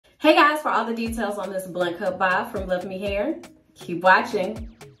Hey guys, for all the details on this blunt cut bob from LuvMe Hair, keep watching.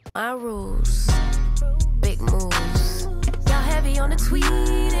 My rules, big moves. Y'all heavy on the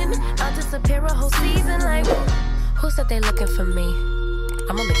tweeting. I'll disappear a whole season like, who said they looking for me?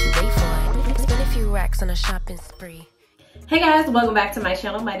 I'ma make you wait for it. Spend a few racks on a shopping spree. Hey guys, welcome back to my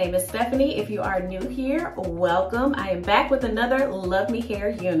channel. My name is Stephanie. If you are new here, welcome. I am back with another LuvMe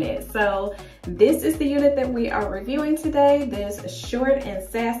Hair unit. So this is the unit that we are reviewing today, this short and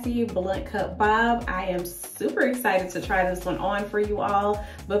sassy blunt cut bob. I am super excited to try this one on for you all.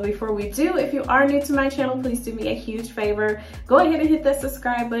 But before we do, if you are new to my channel, please do me a huge favor. Go ahead and hit that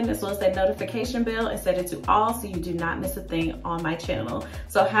subscribe button as well as that notification bell and set it to all so you do not miss a thing on my channel.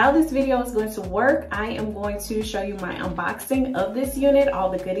 So how this video is going to work, I am going to show you my unboxing of this unit, all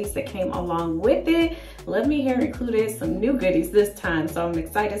the goodies that came along with it. LuvMe Hair included some new goodies this time, so I'm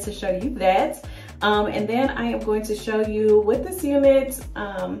excited to show you that. And then I am going to show you with this unit,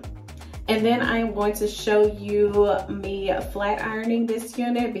 and then I am going to show you me flat ironing this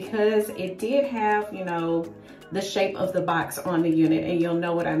unit because it did have, you know, the shape of the box on the unit, and you'll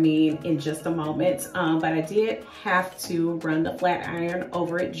know what I mean in just a moment. But I did have to run the flat iron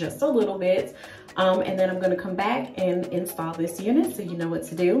over it just a little bit. And then I'm gonna come back and install this unit so you know what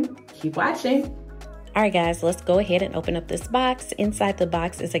to do. Keep watching. All right guys, let's go ahead and open up this box. Inside the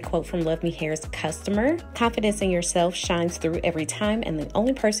box is a quote from LuvMe Hair's customer. Confidence in yourself shines through every time, and the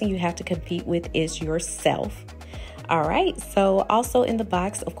only person you have to compete with is yourself. All right, so also in the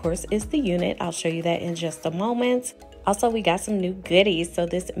box, of course, is the unit. I'll show you that in just a moment. Also, we got some new goodies. So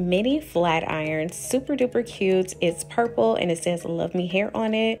this mini flat iron, super duper cute. It's purple and it says LuvMe Hair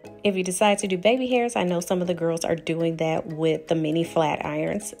on it. If you decide to do baby hairs, I know some of the girls are doing that with the mini flat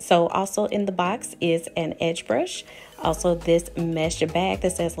irons. So also in the box is an edge brush. Also this mesh bag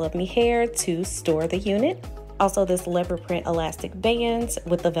that says LuvMe Hair to store the unit. Also this leopard print elastic band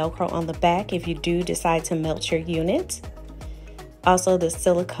with the Velcro on the back if you do decide to melt your unit. Also the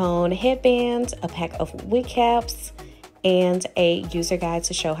silicone headband, a pack of wig caps, and a user guide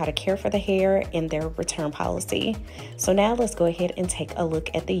to show how to care for the hair and their return policy. So now let's go ahead and take a look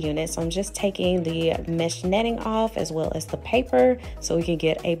at the unit. So I'm just taking the mesh netting off as well as the paper so we can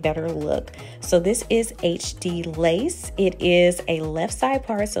get a better look. So this is HD lace. It is a left side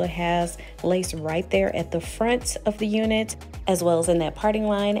part, so it has lace right there at the front of the unit as well as in that parting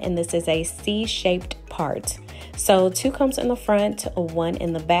line, and this is a C-shaped part. So two comes in the front, one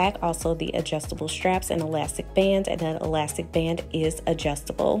in the back, also the adjustable straps and elastic band, and that elastic band is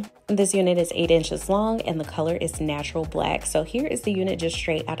adjustable. This unit is 8 inches long and the color is natural black. So here is the unit just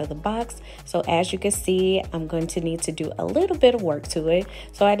straight out of the box. So as you can see, I'm going to need to do a little bit of work to it.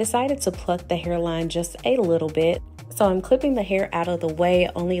 So I decided to pluck the hairline just a little bit. So I'm clipping the hair out of the way,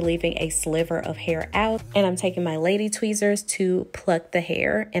 only leaving a sliver of hair out. And I'm taking my lady tweezers to pluck the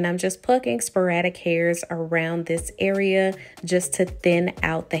hair. And I'm just plucking sporadic hairs around this area just to thin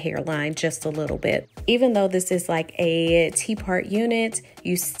out the hairline just a little bit. Even though this is like a T-part unit,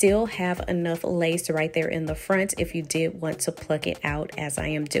 you still have enough lace right there in the front if you did want to pluck it out as I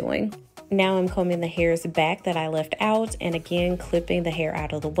am doing. Now I'm combing the hairs back that I left out, and again clipping the hair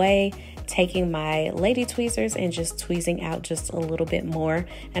out of the way, taking my lady tweezers and just tweezing out just a little bit more,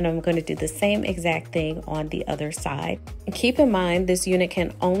 and I'm going to do the same exact thing on the other side. Keep in mind this unit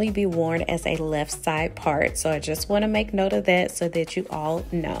can only be worn as a left side part, so I just want to make note of that so that you all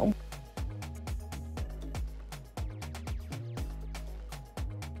know.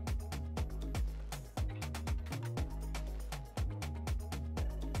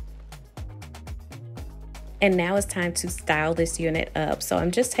 And now it's time to style this unit up. So I'm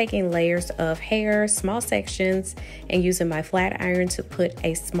just taking layers of hair, small sections, and using my flat iron to put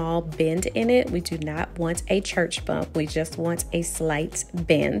a small bend in it. We do not want a church bump. We just want a slight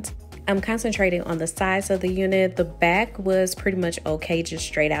bend. I'm concentrating on the sides of the unit. The back was pretty much okay, just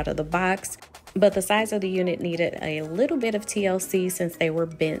straight out of the box. But the sides of the unit needed a little bit of TLC since they were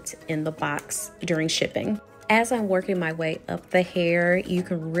bent in the box during shipping. As I'm working my way up the hair, you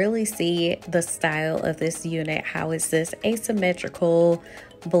can really see the style of this unit. How is this asymmetrical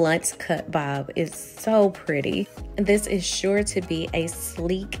blunt cut bob? It's so pretty. This is sure to be a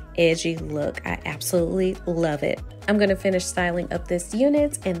sleek, edgy look. I absolutely love it. I'm going to finish styling up this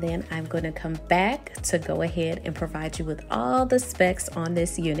unit, and then I'm going to come back to go ahead and provide you with all the specs on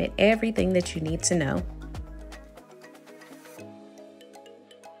this unit, everything that you need to know.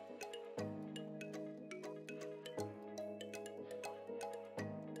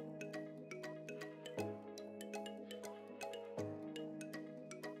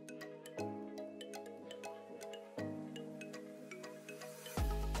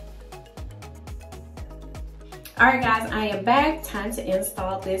 All right guys, I am back. Time to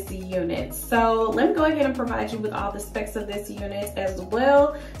install this unit. So let me go ahead and provide you with all the specs of this unit as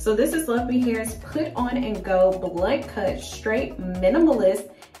well. So this is LuvMe Hair's Put On and Go Blunt Cut Straight Minimalist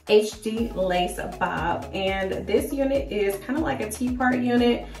HD Lace Bob. And this unit is kind of like a T-part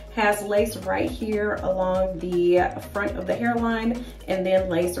unit, has lace right here along the front of the hairline and then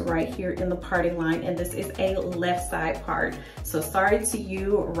lace right here in the parting line. And this is a left side part. So sorry to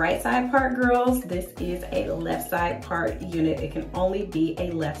you right side part girls, this is a left side part unit. It can only be a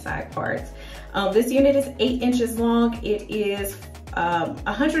left side part. This unit is 8 inches long. It is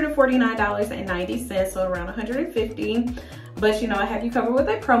 $149.90, so around $150. But you know, I have you covered with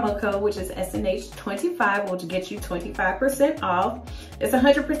a promo code, which is SNH25, which gets you 25% off. It's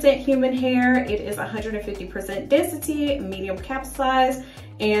 100% human hair. It is 150% density, medium cap size,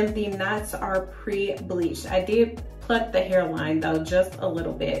 and the knots are pre-bleached. I did pluck the hairline though, just a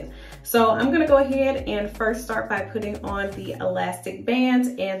little bit. So I'm gonna go ahead and first start by putting on the elastic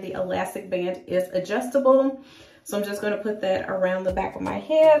band, and the elastic band is adjustable. So I'm just gonna put that around the back of my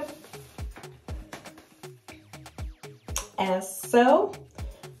head, as so,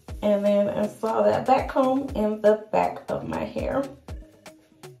 and then install that back comb in the back of my hair.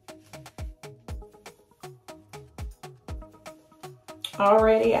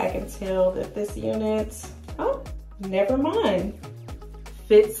 Already I can tell that this unit, oh, never mind,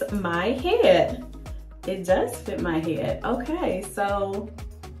 fits my head. It does fit my head. Okay, so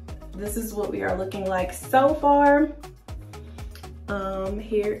this is what we are looking like so far.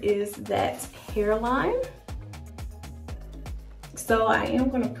 Here is that hairline. So I am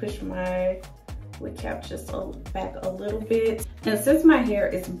going to push my wig cap just back a little bit. And since my hair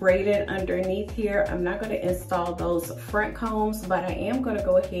is braided underneath here, I'm not going to install those front combs, but I am going to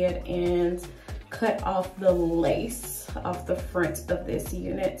go ahead and cut off the lace off the front of this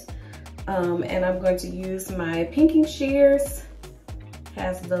unit. And I'm going to use my pinking shears.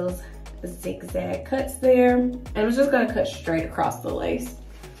 Has those zigzag cuts there. And I'm just going to cut straight across the lace,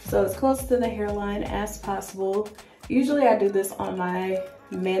 so as close to the hairline as possible. Usually I do this on my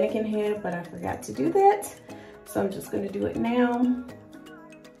mannequin head, but I forgot to do that. So I'm just gonna do it now.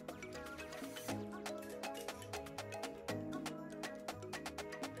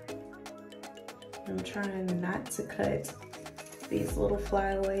 I'm trying not to cut these little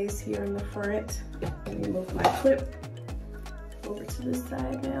flyaways here in the front. Let me move my clip over to this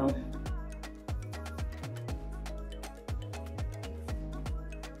side now.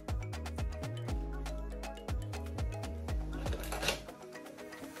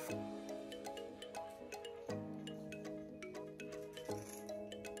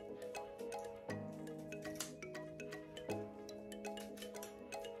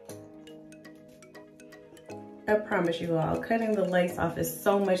 I promise you all, cutting the lace off is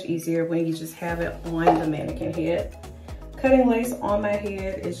so much easier when you just have it on the mannequin head. Cutting lace on my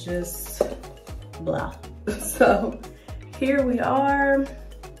head is just blah. So here we are,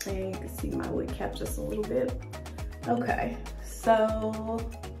 and you can see my wig cap just a little bit. Okay, so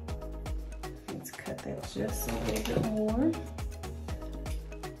let's cut that just a little bit more.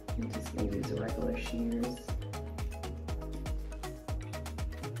 I'm just gonna use the regular shears.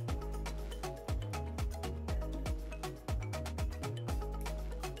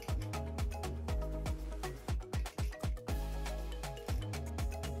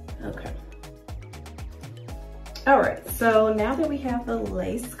 Okay. All right, so now that we have the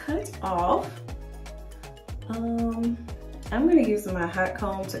lace cut off, I'm gonna use my hot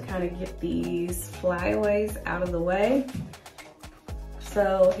comb to kind of get these flyaways out of the way.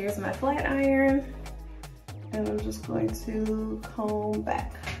 So here's my flat iron, and I'm just going to comb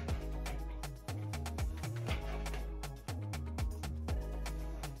back.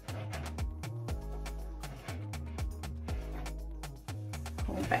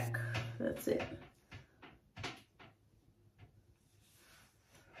 Comb back, that's it.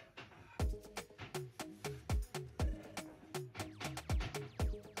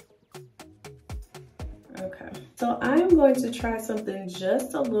 Okay, so I'm going to try something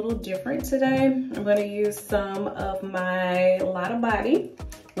just a little different today. I'm going to use some of my Lotta Body,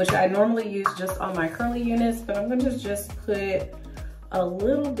 which I normally use just on my curly units, but I'm going to just put a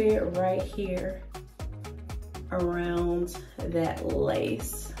little bit right here around that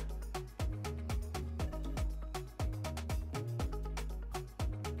lace.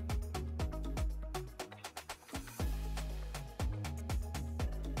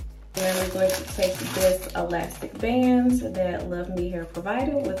 And we're going to take this elastic band that LuvMe Hair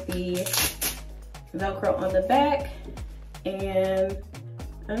provided with the Velcro on the back, and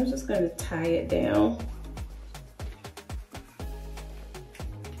I'm just going to tie it down.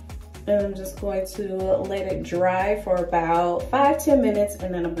 And I'm just going to let it dry for about 5-10 minutes,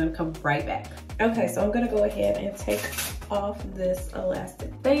 and then I'm gonna come right back. Okay, so I'm gonna go ahead and take off this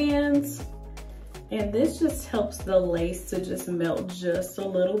elastic band. And this just helps the lace to just melt just a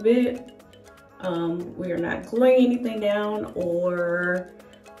little bit. We are not gluing anything down or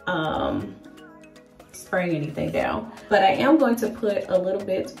spraying anything down. But I am going to put a little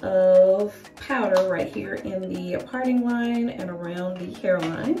bit of powder right here in the parting line and around the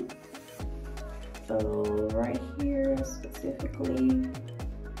hairline. So right here specifically, in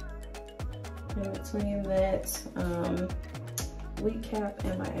between that wig cap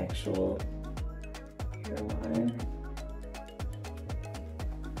and my actual hairline.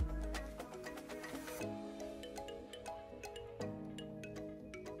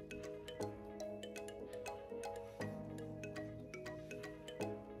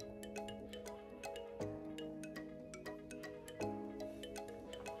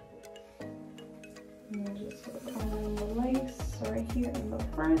 And just put on the lace right here in the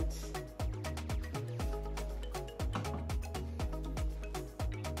front.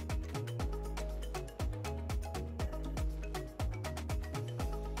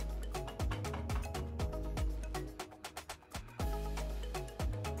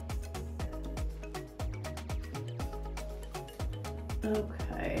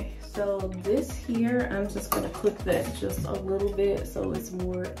 Okay, so this here, I'm just gonna clip that just a little bit so it's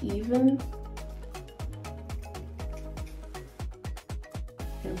more even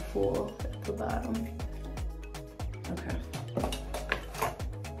and full at the bottom. Okay.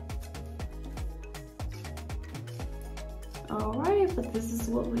 All right, but this is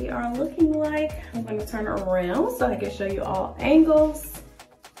what we are looking like. I'm gonna turn around so I can show you all angles.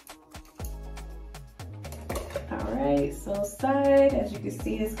 So side, as you can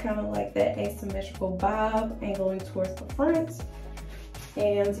see, is kind of like that asymmetrical bob angling towards the front,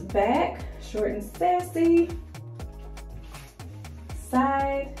 and back, short and sassy,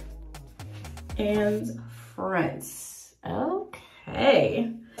 side and front.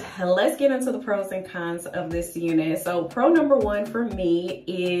 Okay, let's get into the pros and cons of this unit. So pro number one for me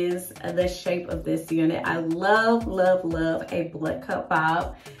is the shape of this unit. I love, love, love a blunt cut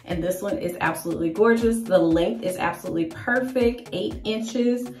bob, and this one is absolutely gorgeous. The length is absolutely perfect. 8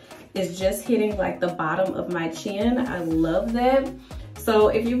 inches is just hitting like the bottom of my chin. I love that. So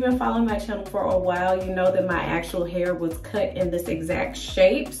if you've been following my channel for a while, you know that my actual hair was cut in this exact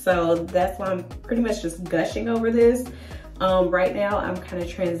shape. So that's why I'm pretty much just gushing over this. Right now, I'm kind of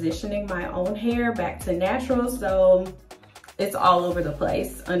transitioning my own hair back to natural, so it's all over the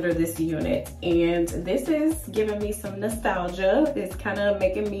place under this unit. And this is giving me some nostalgia. It's kind of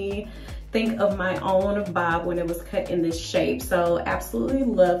making me think of my own bob when it was cut in this shape. So absolutely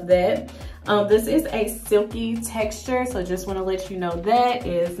love that. This is a silky texture, so just want to let you know that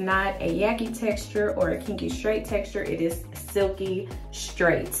is not a yucky texture or a kinky straight texture. It is silky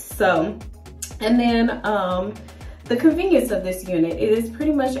straight. So, and then the convenience of this unit, it is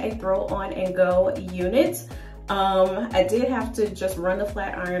pretty much a throw on and go unit. I did have to just run the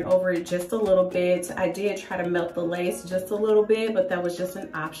flat iron over it just a little bit. I did try to melt the lace just a little bit, but that was just an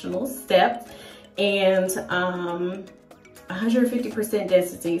optional step. And 150%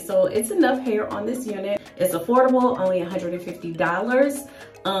 density. So it's enough hair on this unit. It's affordable, only $150.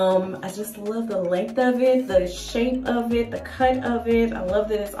 I just love the length of it, the shape of it, the cut of it. I love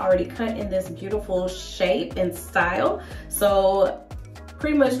that it's already cut in this beautiful shape and style. So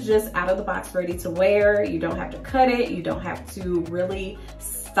pretty much just out of the box, ready to wear. You don't have to cut it. You don't have to really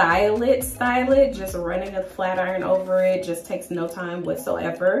style it. Just running a flat iron over it just takes no time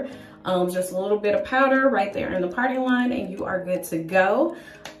whatsoever. Just a little bit of powder right there in the parting line and you are good to go.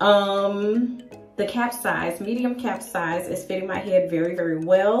 The cap size, medium cap size, is fitting my head very, very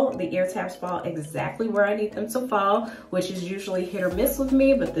well. The ear tabs fall exactly where I need them to fall, which is usually hit or miss with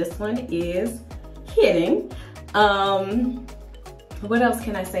me, but this one is hitting. What else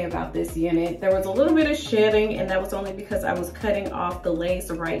can I say about this unit? There was a little bit of shedding, and that was only because I was cutting off the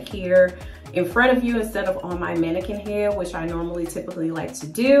lace right here in front of you instead of on my mannequin head, which I normally typically like to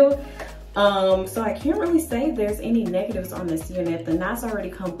do. So I can't really say there's any negatives on this unit. The knots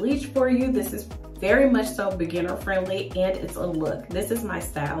already come bleached for you. This is very much so beginner friendly, and it's a look. This is my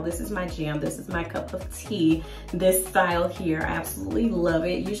style. This is my jam. This is my cup of tea. This style here, I absolutely love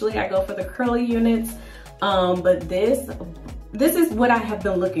it. Usually I go for the curly units, but this is what I have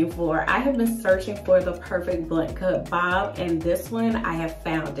been looking for. I have been searching for the perfect blunt cut bob, and this one, I have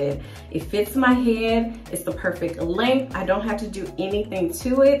found it. It fits my head. It's the perfect length. I don't have to do anything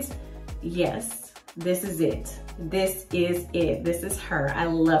to it. Yes, this is it. This is it. This is her. I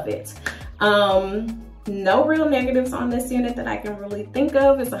love it. No real negatives on this unit that I can really think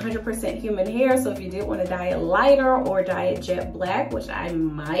of. It's 100% human hair, so if you did want to dye it lighter or dye it jet black, which I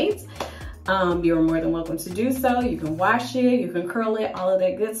might, you're more than welcome to do so. You can wash it, you can curl it, all of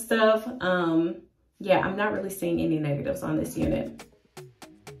that good stuff. Yeah, I'm not really seeing any negatives on this unit.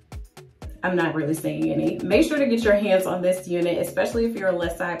 I'm not really seeing any. Make sure to get your hands on this unit, especially if you're a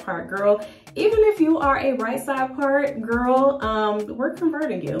left side part girl. Even if you are a right side part girl, we're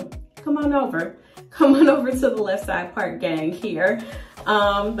converting you. Come on over. Come on over to the left side part gang here.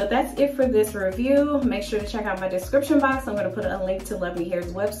 But that's it for this review. Make sure to check out my description box. I'm gonna put a link to LuvMe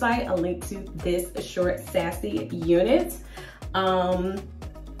Hair's website, a link to this short sassy unit.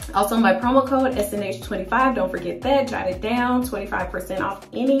 Also my promo code SNH25, don't forget that, jot it down, 25% off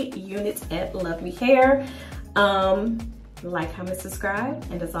any units at LuvMe Hair. Like, comment, subscribe,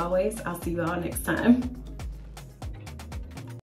 and as always, I'll see you all next time.